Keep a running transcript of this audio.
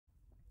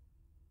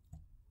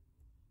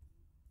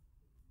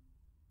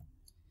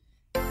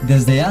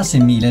Desde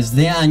hace miles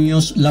de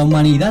años, la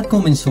humanidad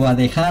comenzó a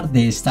dejar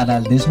de estar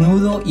al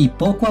desnudo y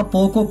poco a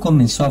poco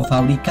comenzó a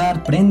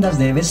fabricar prendas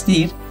de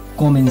vestir,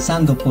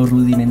 comenzando por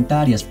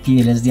rudimentarias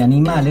pieles de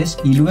animales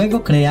y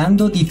luego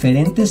creando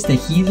diferentes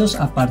tejidos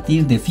a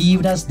partir de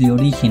fibras de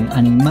origen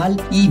animal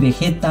y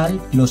vegetal,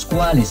 los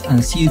cuales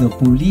han sido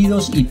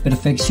pulidos y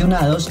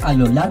perfeccionados a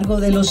lo largo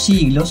de los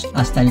siglos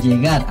hasta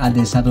llegar a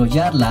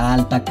desarrollar la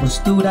alta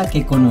costura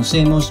que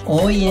conocemos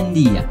hoy en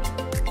día.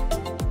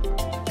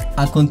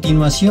 A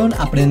continuación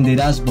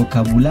aprenderás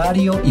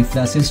vocabulario y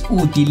frases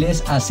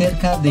útiles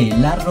acerca de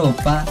la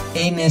ropa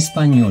en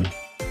español.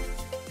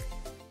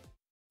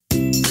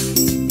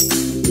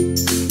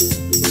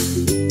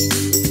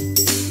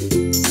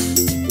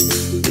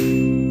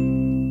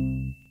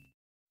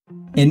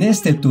 En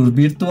este tour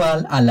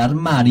virtual al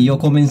armario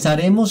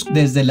comenzaremos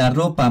desde la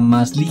ropa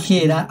más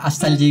ligera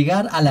hasta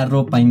llegar a la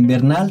ropa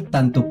invernal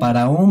tanto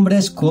para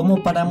hombres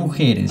como para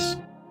mujeres.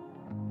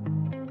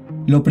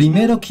 Lo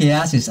primero que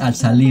haces al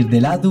salir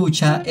de la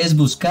ducha es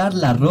buscar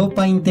la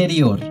ropa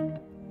interior.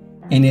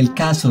 En el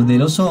caso de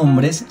los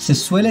hombres se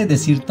suele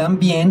decir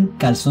también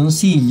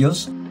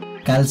calzoncillos,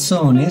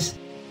 calzones,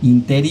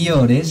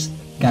 interiores,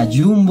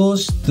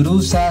 gallumbos,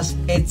 truzas,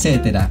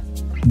 etc.,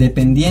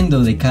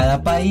 dependiendo de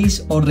cada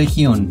país o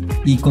región,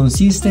 y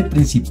consiste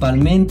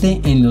principalmente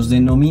en los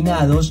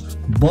denominados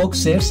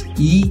boxers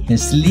y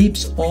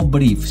slips o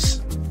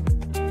briefs.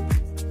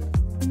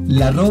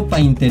 La ropa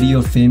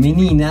interior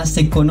femenina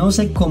se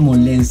conoce como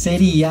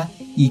lencería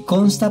y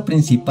consta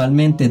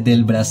principalmente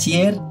del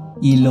brasier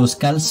y los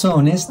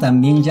calzones,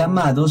 también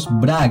llamados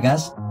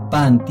bragas,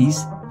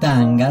 panties,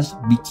 tangas,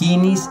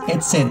 bikinis,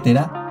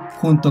 etc.,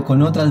 junto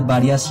con otras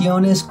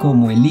variaciones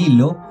como el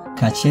hilo,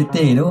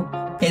 cachetero,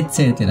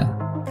 etc.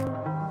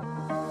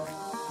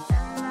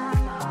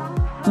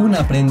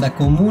 Una prenda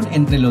común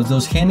entre los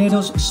dos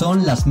géneros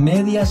son las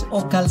medias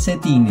o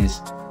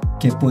calcetines,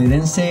 que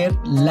pueden ser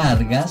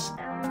largas,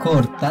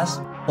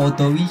 cortas o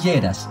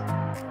tobilleras.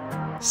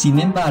 Sin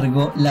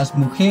embargo, las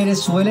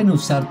mujeres suelen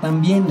usar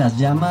también las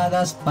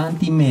llamadas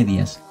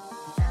pantimedias.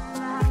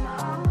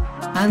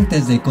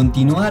 Antes de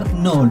continuar,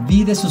 no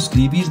olvides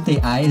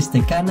suscribirte a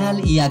este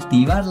canal y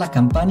activar la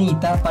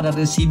campanita para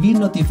recibir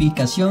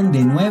notificación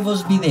de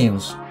nuevos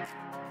videos.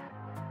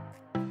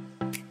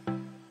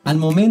 Al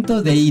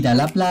momento de ir a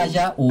la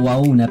playa o a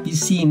una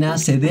piscina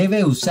se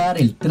debe usar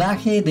el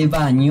traje de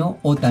baño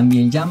o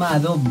también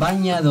llamado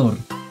bañador.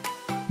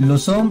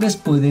 Los hombres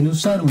pueden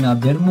usar una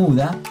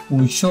bermuda,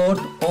 un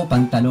short o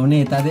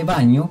pantaloneta de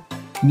baño,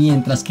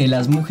 mientras que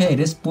las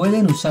mujeres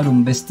pueden usar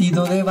un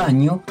vestido de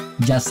baño,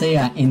 ya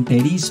sea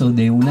enterizo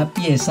de una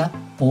pieza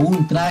o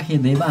un traje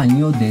de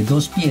baño de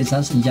 2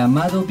 piezas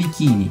llamado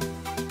bikini.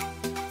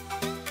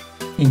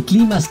 En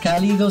climas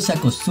cálidos se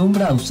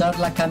acostumbra a usar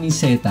la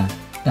camiseta,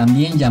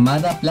 también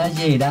llamada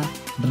playera,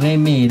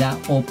 remera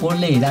o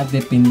polera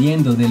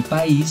dependiendo del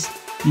país,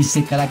 y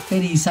se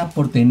caracteriza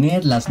por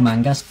tener las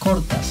mangas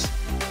cortas.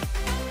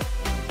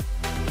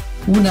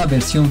 Una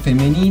versión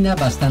femenina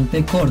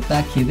bastante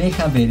corta que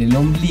deja ver el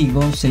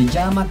ombligo se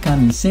llama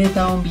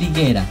camiseta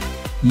ombliguera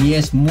y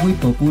es muy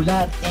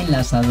popular en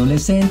las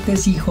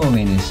adolescentes y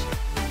jóvenes.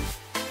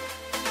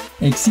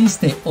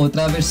 Existe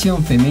otra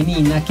versión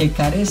femenina que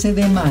carece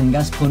de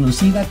mangas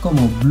conocida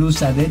como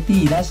blusa de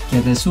tiras,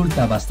 que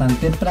resulta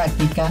bastante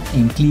práctica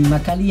en clima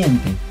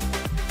caliente.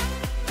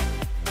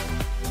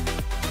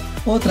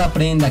 Otra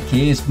prenda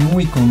que es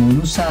muy común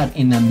usar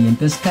en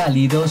ambientes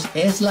cálidos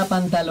es la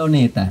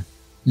pantaloneta,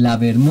 la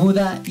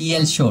bermuda y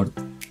el short.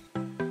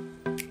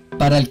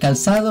 Para el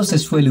calzado se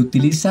suele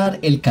utilizar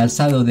el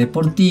calzado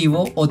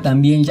deportivo o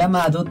también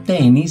llamado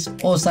tenis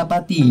o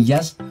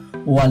zapatillas,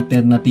 o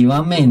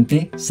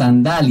alternativamente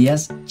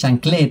sandalias,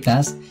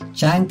 chancletas,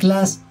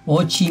 chanclas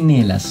o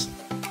chinelas.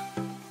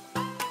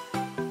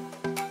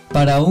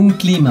 Para un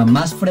clima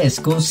más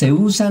fresco se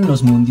usan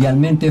los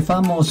mundialmente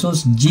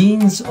famosos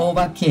jeans o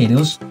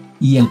vaqueros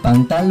y el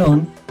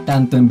pantalón,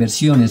 tanto en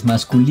versiones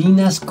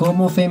masculinas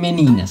como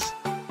femeninas.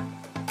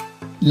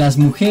 Las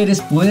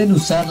mujeres pueden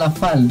usar la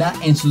falda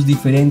en sus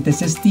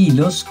diferentes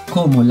estilos,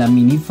 como la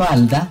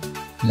minifalda,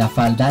 la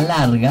falda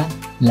larga,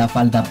 la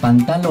falda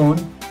pantalón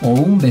o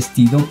un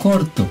vestido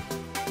corto.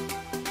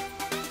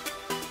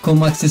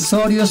 Como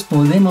accesorios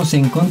podemos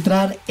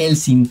encontrar el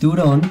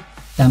cinturón,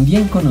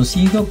 también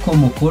conocido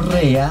como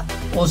correa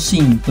o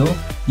cinto,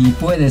 y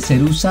puede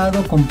ser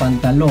usado con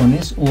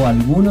pantalones o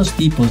algunos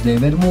tipos de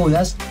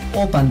bermudas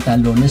o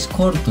pantalones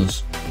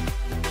cortos.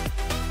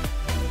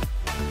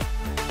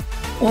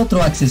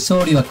 Otro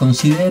accesorio a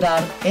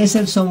considerar es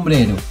el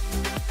sombrero.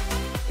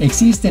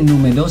 Existen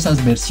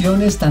numerosas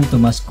versiones tanto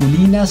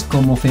masculinas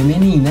como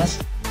femeninas.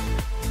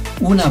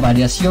 Una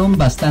variación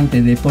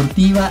bastante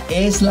deportiva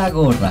es la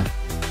gorra,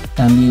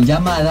 también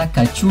llamada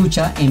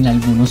cachucha en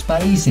algunos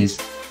países,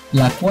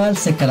 la cual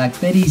se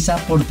caracteriza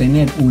por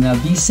tener una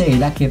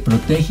visera que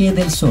protege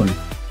del sol.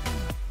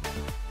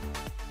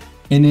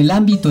 En el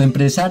ámbito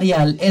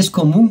empresarial es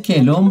común que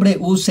el hombre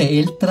use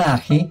el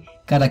traje,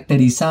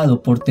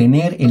 caracterizado por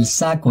tener el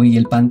saco y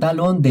el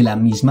pantalón de la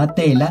misma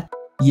tela,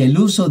 y el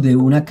uso de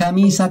una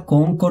camisa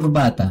con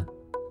corbata.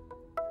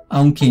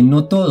 Aunque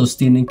no todos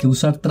tienen que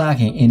usar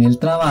traje en el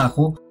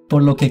trabajo,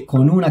 por lo que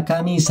con una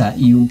camisa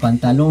y un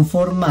pantalón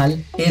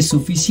formal es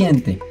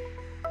suficiente.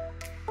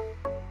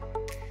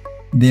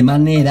 De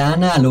manera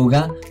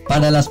análoga,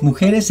 para las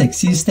mujeres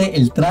existe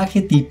el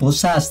traje tipo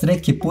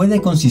sastre que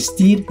puede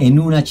consistir en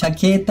una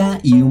chaqueta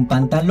y un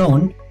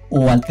pantalón,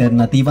 o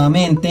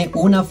alternativamente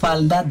una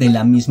falda de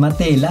la misma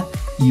tela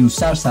y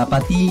usar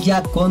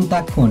zapatilla con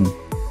tacón.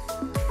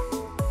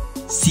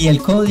 Si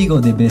el código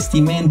de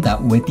vestimenta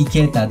o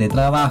etiqueta de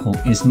trabajo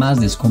es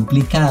más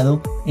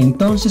descomplicado,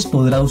 entonces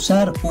podrá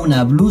usar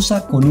una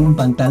blusa con un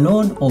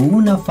pantalón o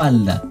una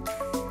falda.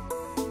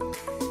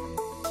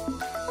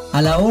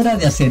 A la hora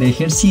de hacer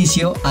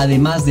ejercicio,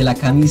 además de la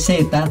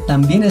camiseta,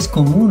 también es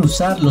común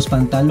usar los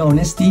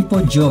pantalones tipo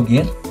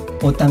jogger,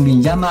 o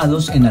también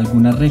llamados en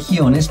algunas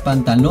regiones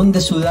pantalón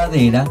de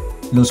sudadera,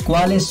 los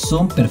cuales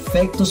son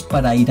perfectos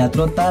para ir a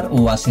trotar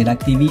o hacer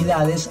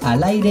actividades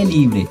al aire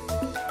libre.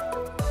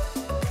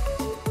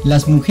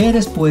 Las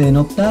mujeres pueden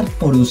optar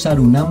por usar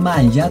una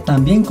malla,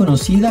 también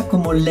conocida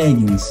como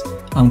leggings,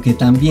 aunque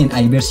también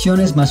hay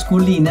versiones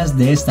masculinas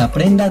de esta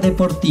prenda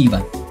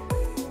deportiva.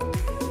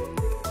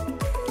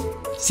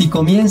 Si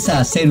comienza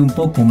a hacer un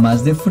poco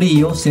más de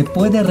frío, se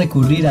puede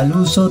recurrir al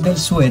uso del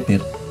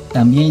suéter,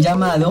 también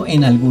llamado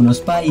en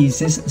algunos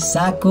países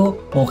saco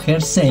o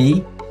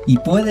jersey, y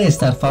puede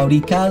estar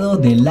fabricado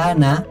de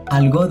lana,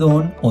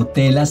 algodón o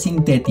telas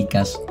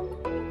sintéticas.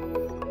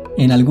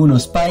 En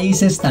algunos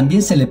países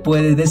también se le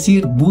puede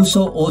decir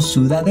buzo o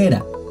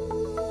sudadera.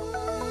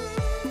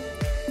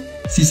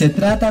 Si se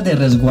trata de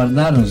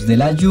resguardarnos de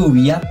la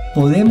lluvia,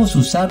 podemos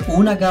usar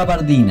una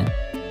gabardina,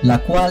 la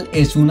cual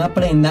es una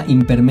prenda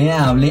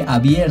impermeable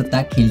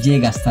abierta que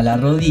llega hasta la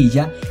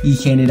rodilla y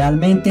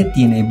generalmente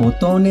tiene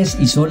botones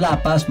y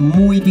solapas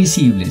muy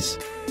visibles.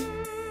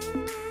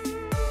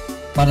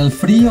 Para el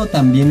frío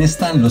también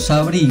están los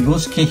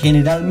abrigos, que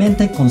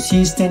generalmente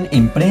consisten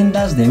en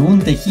prendas de un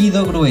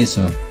tejido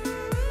grueso.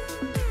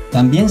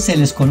 También se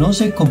les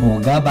conoce como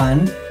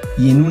gabán,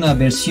 y en una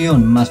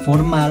versión más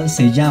formal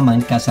se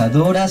llaman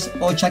cazadoras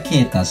o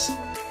chaquetas.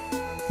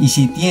 Y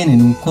si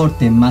tienen un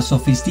corte más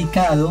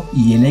sofisticado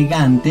y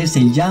elegante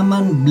se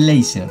llaman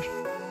blazer.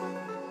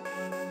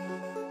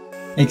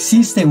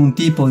 Existe un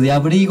tipo de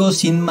abrigo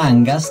sin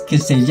mangas que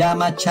se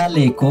llama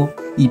chaleco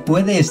y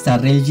puede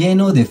estar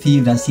relleno de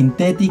fibras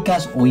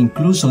sintéticas o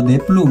incluso de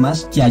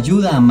plumas, que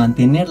ayuda a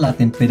mantener la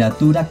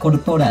temperatura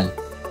corporal.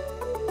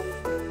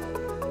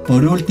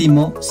 Por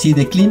último, si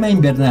de clima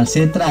invernal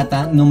se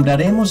trata,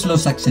 nombraremos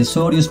los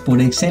accesorios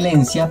por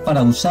excelencia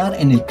para usar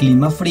en el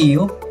clima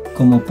frío,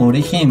 como por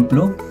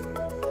ejemplo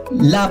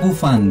la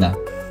bufanda,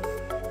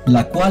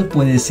 la cual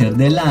puede ser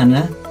de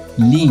lana,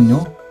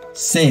 lino,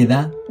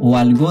 seda o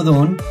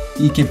algodón,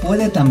 y que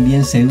puede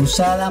también ser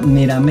usada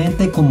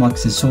meramente como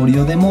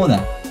accesorio de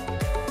moda.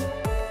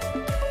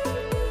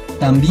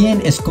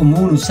 También es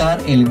común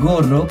usar el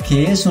gorro,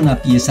 que es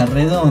una pieza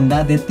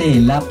redonda de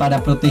tela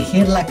para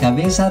proteger la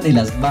cabeza de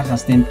las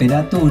bajas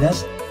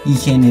temperaturas, y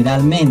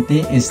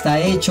generalmente está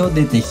hecho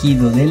de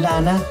tejido de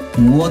lana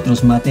u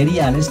otros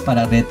materiales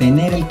para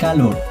retener el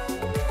calor.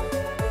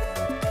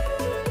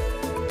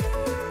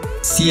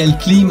 Si el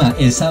clima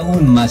es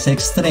aún más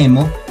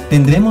extremo,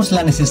 tendremos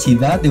la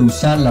necesidad de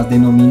usar las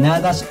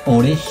denominadas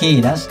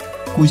orejeras,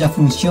 cuya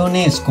función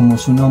es, como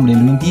su nombre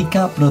lo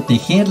indica,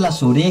 proteger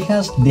las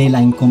orejas de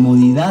la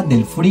incomodidad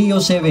del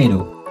frío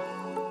severo.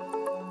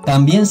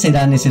 También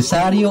será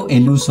necesario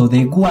el uso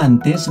de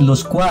guantes,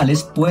 los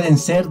cuales pueden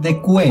ser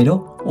de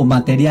cuero o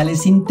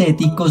materiales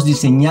sintéticos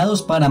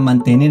diseñados para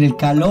mantener el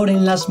calor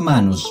en las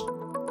manos.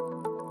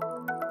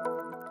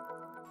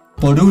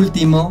 Por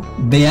último,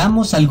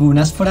 veamos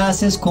algunas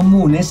frases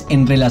comunes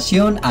en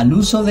relación al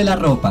uso de la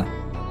ropa.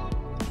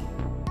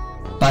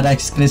 Para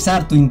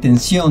expresar tu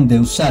intención de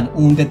usar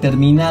un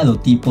determinado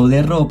tipo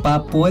de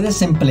ropa,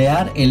 puedes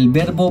emplear el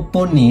verbo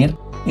poner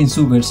en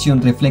su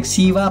versión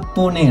reflexiva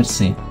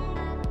ponerse.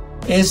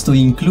 Esto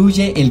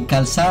incluye el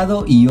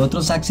calzado y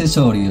otros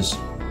accesorios.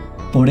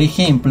 Por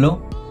ejemplo,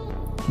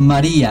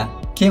 María,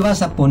 ¿qué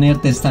vas a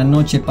ponerte esta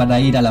noche para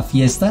ir a la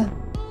fiesta?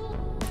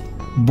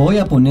 Voy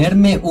a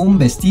ponerme un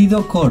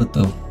vestido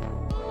corto.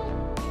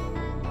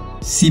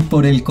 Si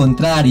por el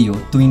contrario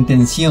tu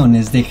intención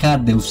es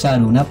dejar de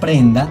usar una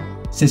prenda,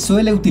 se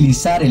suele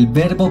utilizar el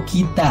verbo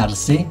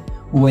quitarse,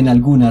 o en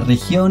algunas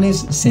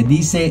regiones se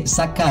dice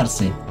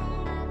sacarse.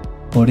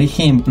 Por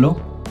ejemplo,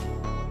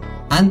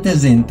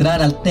 antes de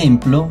entrar al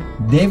templo,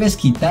 debes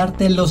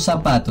quitarte los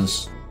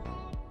zapatos.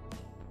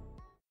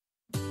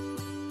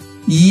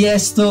 Y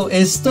esto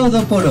es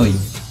todo por hoy.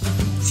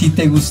 Si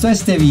te gustó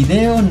este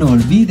video, no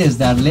olvides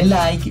darle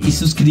like y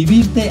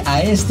suscribirte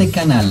a este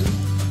canal.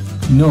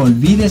 No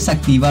olvides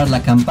activar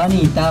la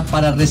campanita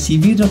para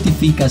recibir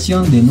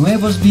notificación de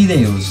nuevos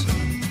videos.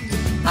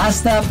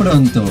 ¡Hasta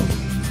pronto!